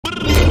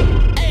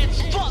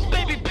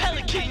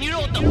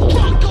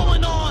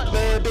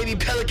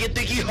Pelican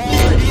think he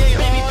hard, he ain't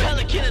Baby hard.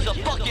 Pelican is a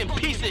fucking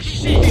piece of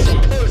shit. He's a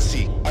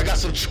pussy. I got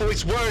some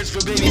choice words for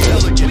Baby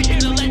Pelican. We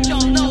here to let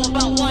y'all know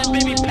about why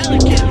Baby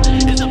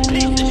Pelican is a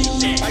piece of